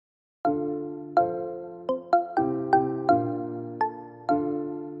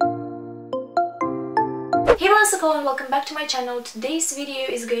Hey everyone, and welcome back to my channel. Today's video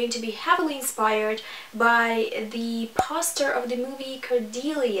is going to be heavily inspired by the poster of the movie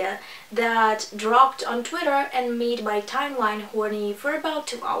𝕊𝕐𝕋𝕀𝕆ℕ𝕊 that dropped on Twitter and made my timeline horny for about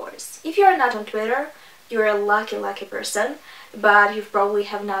 2 hours. If you're not on Twitter, you're a lucky person, but you probably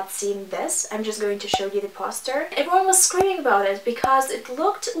have not seen this. I'm just going to show you the poster. Everyone was screaming about it because it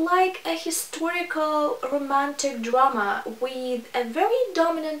looked like a historical romantic drama with a very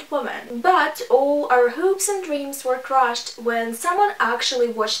dominant woman. But all our hopes and dreams were crushed when someone actually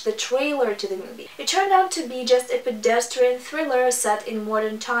watched the trailer to the movie. It turned out to be just a pedestrian thriller set in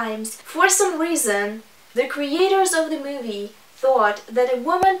modern times. For some reason, the creators of the movie thought that a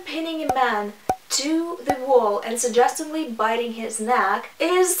woman pinning a man to the wall and suggestively biting his neck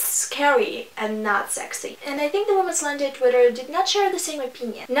is scary and not sexy. And I think the 𝕊𝕊𝕐𝕋𝕀𝕆ℕ𝕊 Twitter did not share the same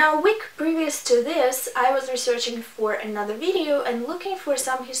opinion. Now, a week previous to this, I was researching for another video and looking for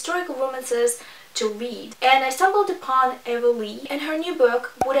some historical romances to read, and I stumbled upon Eva Leigh and her new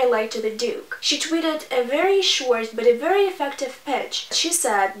book, 𝕊𝕆ℕ𝕸𝕗. She tweeted a very short but a very effective pitch. She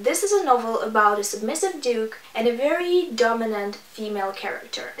said, this is a novel about a submissive duke and a very dominant female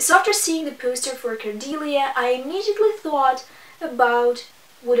character. So after seeing the poster for 𝕊𝕐𝕋𝕀𝕆ℕ𝕗, I immediately thought about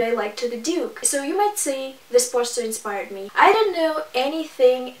𝕊𝕆ℕ𝕸𝕗. So you might say this poster inspired me. I don't know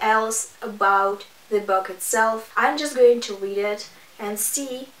anything else about the book itself. I'm just going to read it and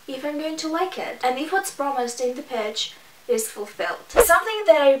see if I'm going to like it, and if what's promised in the pitch is fulfilled. Something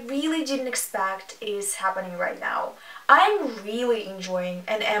that I really didn't expect is happening right now. I'm really enjoying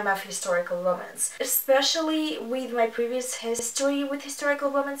an MF historical romance, especially with my previous history with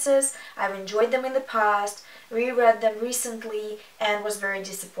historical romances. I've enjoyed them in the past, reread them recently, and was very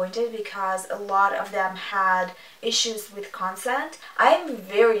disappointed because a lot of them had issues with consent. I'm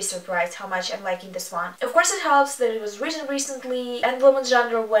very surprised how much I'm liking this one. Of course, it helps that it was written recently, and women's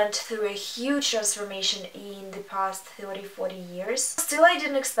genre went through a huge transformation in the past 30-40 years. Still, I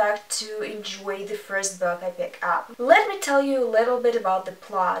didn't expect to enjoy the first book I picked up. Let me tell you a little bit about the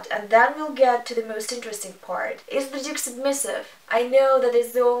plot, and then we'll get to the most interesting part. Is the Duke submissive? I know that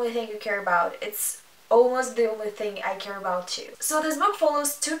it's the only thing you care about. It's almost the only thing I care about too. So this book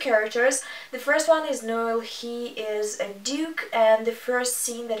follows 2 characters. The first one is 𝕊𝕐𝕻𝕐𝕗. He is a duke, and the first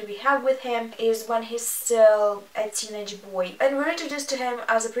scene that we have with him is when he's still a teenage boy. And we're introduced to him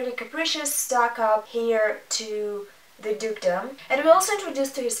as a pretty capricious, stuck-up heir to the dukedom. And we're also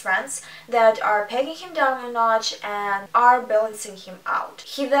introduced to his friends that are pegging him down a notch and are balancing him out.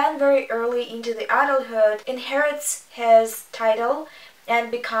 He then, very early into the adulthood, inherits his title and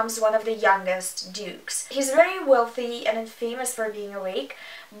becomes one of the youngest dukes. He's very wealthy and famous for being a rake,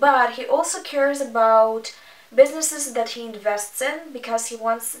 but he also cares about businesses that he invests in because he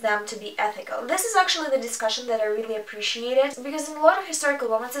wants them to be ethical. This is actually the discussion that I really appreciated, because in a lot of historical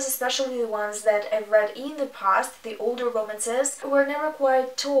romances, especially the ones that I've read in the past, the older romances, we're never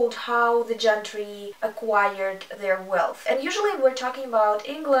quite told how the gentry acquired their wealth. And usually we're talking about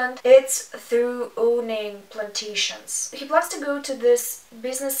England, it's through owning plantations. He plans to go to this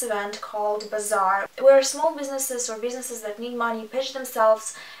business event called Bazaar, where small businesses or businesses that need money pitch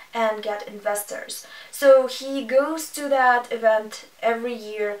themselves and get investors. So he goes to that event every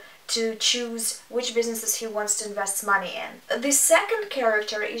year to choose which businesses he wants to invest money in. The second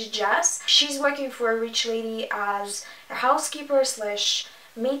character is Jess. She's working for a rich lady as a housekeeper slash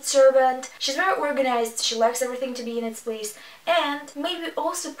maidservant. She's very organized, she likes everything to be in its place, and maybe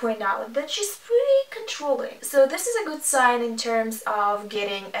also point out that she's pretty controlling. So this is a good sign in terms of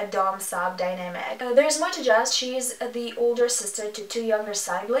getting a dom-sub dynamic. There's more to Jess. She is the older sister to 2 younger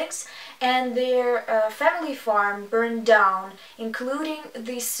siblings, and their family farm burned down, including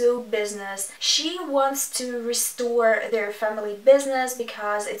the soap business. She wants to restore their family business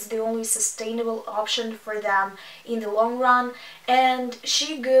because it's the only sustainable option for them in the long run, and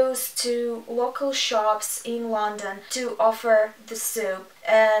she goes to local shops in London to offer the soap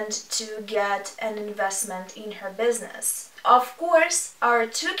and to get an investment in her business. Of course, our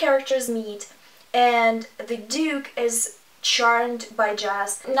 2 characters meet, and the Duke is charmed by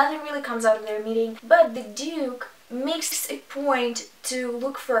Jess. Nothing really comes out of their meeting, but the Duke makes a point to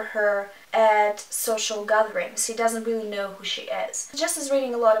look for her at social gatherings. He doesn't really know who she is. Jess is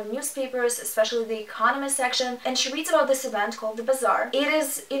reading a lot of newspapers, especially the economy section, and she reads about this event called the Bazaar. It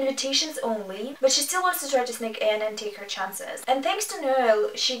is invitations only, but she still wants to try to sneak in and take her chances. And thanks to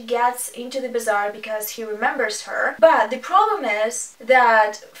𝕊𝕐𝕻𝕗, she gets into the Bazaar because he remembers her. But the problem is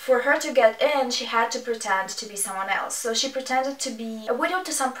that for her to get in, she had to pretend to be someone else. So she pretended to be a widow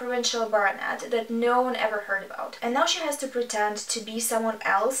to some provincial baronet that no one ever heard about. And now she has to pretend to be someone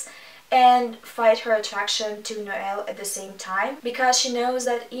else and fight her attraction to 𝕻𝔼 at the same time, because she knows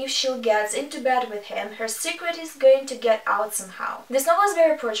that if she gets into bed with him, her secret is going to get out somehow. This novel is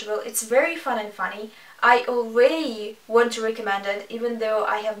very approachable, it's very fun and funny. I already want to recommend it, even though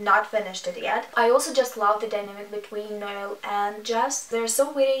I have not finished it yet. I also just love the dynamic between 𝕻𝔼 and Jess. They're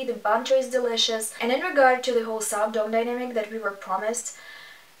so witty, the banter is delicious, and in regard to the whole sub-dom dynamic that we were promised,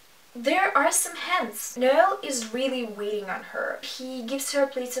 there are some hints. 𝕻𝔼 is really waiting on her. He gives her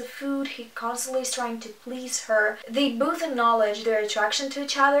plates of food, he constantly is trying to please her. They both acknowledge their attraction to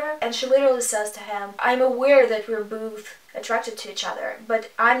each other, and she literally says to him, I'm aware that we're both attracted to each other, but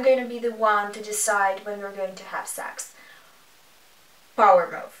I'm going to be the one to decide when we're going to have sex. Power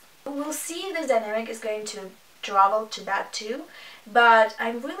move. We'll see if this dynamic is going to travel to that too, but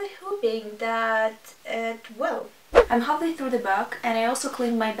I'm really hoping that it will. I'm halfway through the book and I also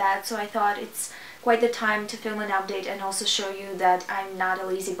cleaned my bed, so I thought it's quite the time to film an update and also show you that I'm not a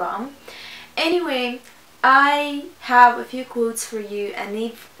lazy bum. Anyway, I have a few quotes for you, and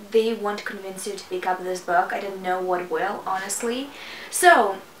if they won't convince you to pick up this book, I don't know what will, honestly.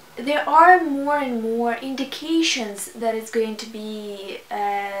 So, there are more and more indications that it's going to be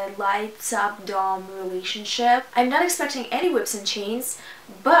a light sub-dom relationship. I'm not expecting any whips and chains,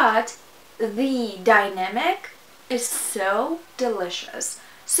 but the dynamic is so delicious.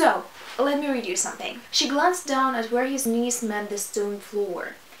 So, let me read you something. She glanced down at where his knees met the stone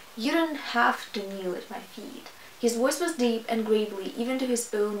floor. You don't have to kneel at my feet. His voice was deep and gravely, even to his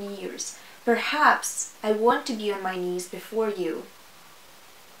own ears. Perhaps I want to be on my knees before you.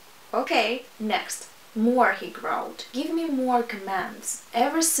 Okay, next. More, he growled. Give me more commands.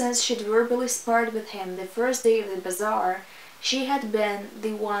 Ever since she'd verbally sparred with him the first day of the bazaar, she had been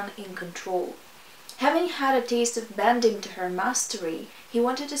the one in control. Having had a taste of bending to her mastery, he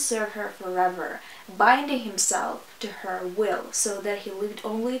wanted to serve her forever, binding himself to her will so that he lived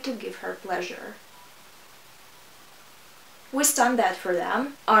only to give her pleasure. We stunned that for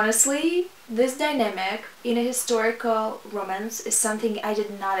them. Honestly, this dynamic in a historical romance is something I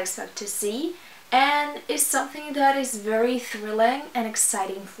did not expect to see, and is something that is very thrilling and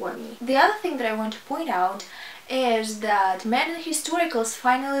exciting for me. The other thing that I want to point out is that men in historicals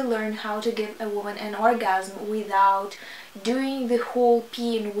finally learn how to give a woman an orgasm without doing the whole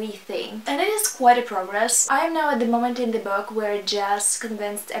pee and wee thing. And it is quite a progress. I am now at the moment in the book where Jess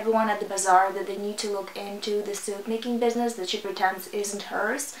convinced everyone at the bazaar that they need to look into the soap making business that she pretends isn't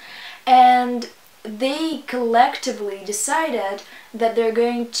hers. And they collectively decided that they're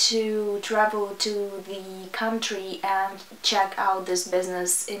going to travel to the country and check out this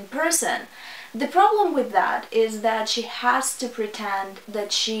business in person. The problem with that is that she has to pretend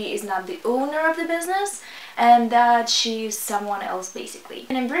that she is not the owner of the business and that she is someone else, basically.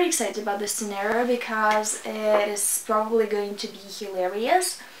 And I'm very excited about this scenario because it is probably going to be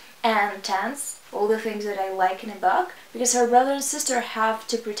hilarious and tense, all the things that I like in a book, because her brother and sister have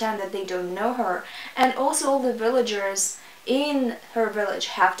to pretend that they don't know her, and also all the villagers in her village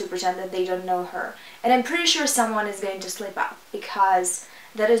have to pretend that they don't know her. And I'm pretty sure someone is going to slip up, because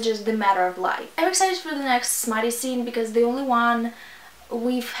that is just the matter of life. I'm excited for the next smutty scene because the only one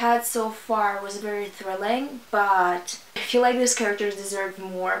we've had so far was very thrilling, but I feel like these characters deserve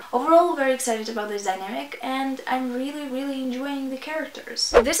more. Overall, very excited about this dynamic, and I'm really enjoying the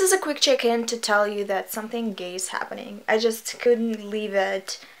characters. This is a quick check-in to tell you that something gay is happening. I just couldn't leave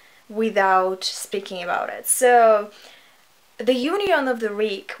it without speaking about it. So, the Union of the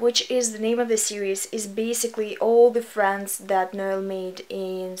Reek, which is the name of the series, is basically all the friends that 𝕻𝔼 made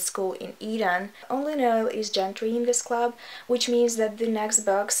in school in Eden. Only 𝕻𝔼 is gentry in this club, which means that the next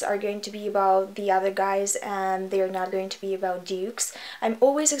books are going to be about the other guys and they're not going to be about dukes. I'm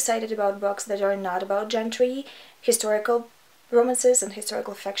always excited about books that are not about gentry, historical romances and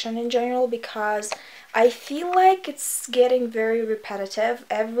historical fiction in general, because I feel like it's getting very repetitive.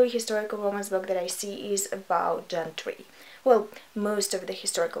 Every historical romance book that I see is about gentry. Well, most of the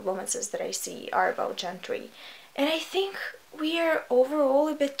historical romances that I see are about gentry. And I think we're overall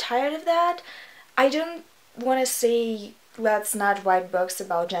a bit tired of that. I don't want to say let's not write books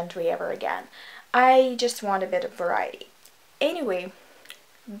about gentry ever again. I just want a bit of variety. Anyway,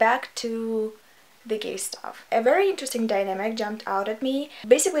 back to the gay stuff. A very interesting dynamic jumped out at me.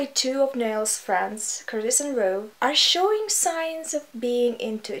 Basically, two of 𝕻𝔼's friends, Curtis and Rove, are showing signs of being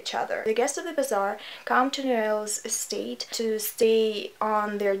into each other. The guests of the bazaar come to 𝕻𝔼's estate to stay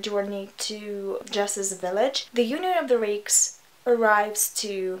on their journey to Jess's village. The Union of the Reeks arrives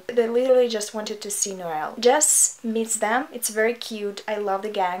too. They literally just wanted to see 𝕻𝔼. Jess meets them. It's very cute. I love the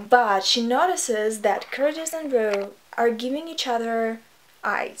gang. But she notices that Curtis and Rove are giving each other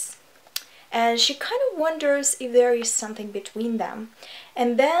eyes. and she kind of wonders if there is something between them.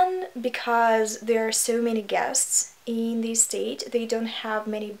 And then, because there are so many guests in the estate, they don't have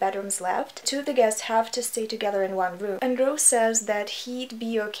many bedrooms left. Two of the guests have to stay together in one room, and Rose says that he'd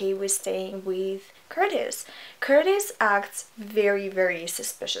be okay with staying with Curtis. Curtis acts very, very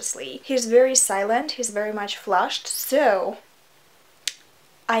suspiciously. He's very silent, he's very much flushed, so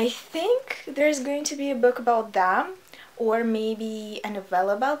I think there's going to be a book about them, or maybe a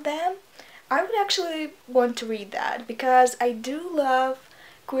novella about them. I would actually want to read that, because I do love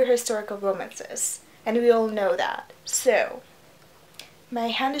queer historical romances, and we all know that. So, my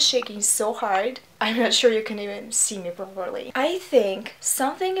hand is shaking so hard, I'm not sure you can even see me properly. I think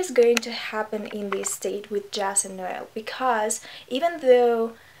something is going to happen in the estate with Jess and Noel, because even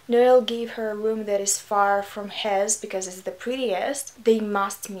though Noel gave her a room that is far from his because it's the prettiest, they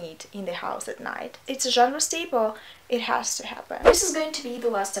must meet in the house at night. It's a genre staple, it has to happen. This is going to be the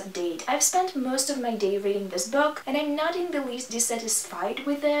last update. I've spent most of my day reading this book, and I'm not in the least dissatisfied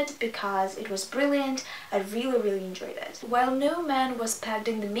with it because it was brilliant. I really enjoyed it. While no man was pegged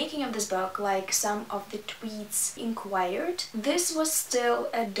in the making of this book like some of the tweets inquired, this was still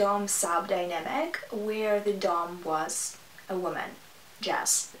a dom-sub dynamic where the dom was a woman.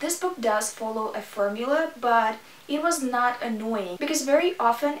 Jess. This book does follow a formula, but it was not annoying because very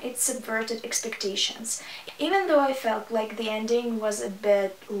often it subverted expectations. Even though I felt like the ending was a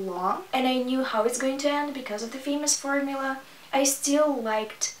bit long and I knew how it's going to end because of the famous formula, I still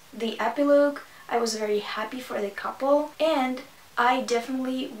liked the epilogue. I was very happy for the couple, and I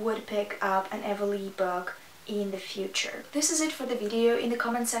definitely would pick up an Eva Leigh book in the future. This is it for the video. In the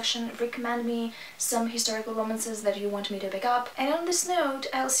comment section, recommend me some historical romances that you want me to pick up. And on this note,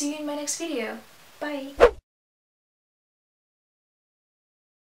 I'll see you in my next video. Bye!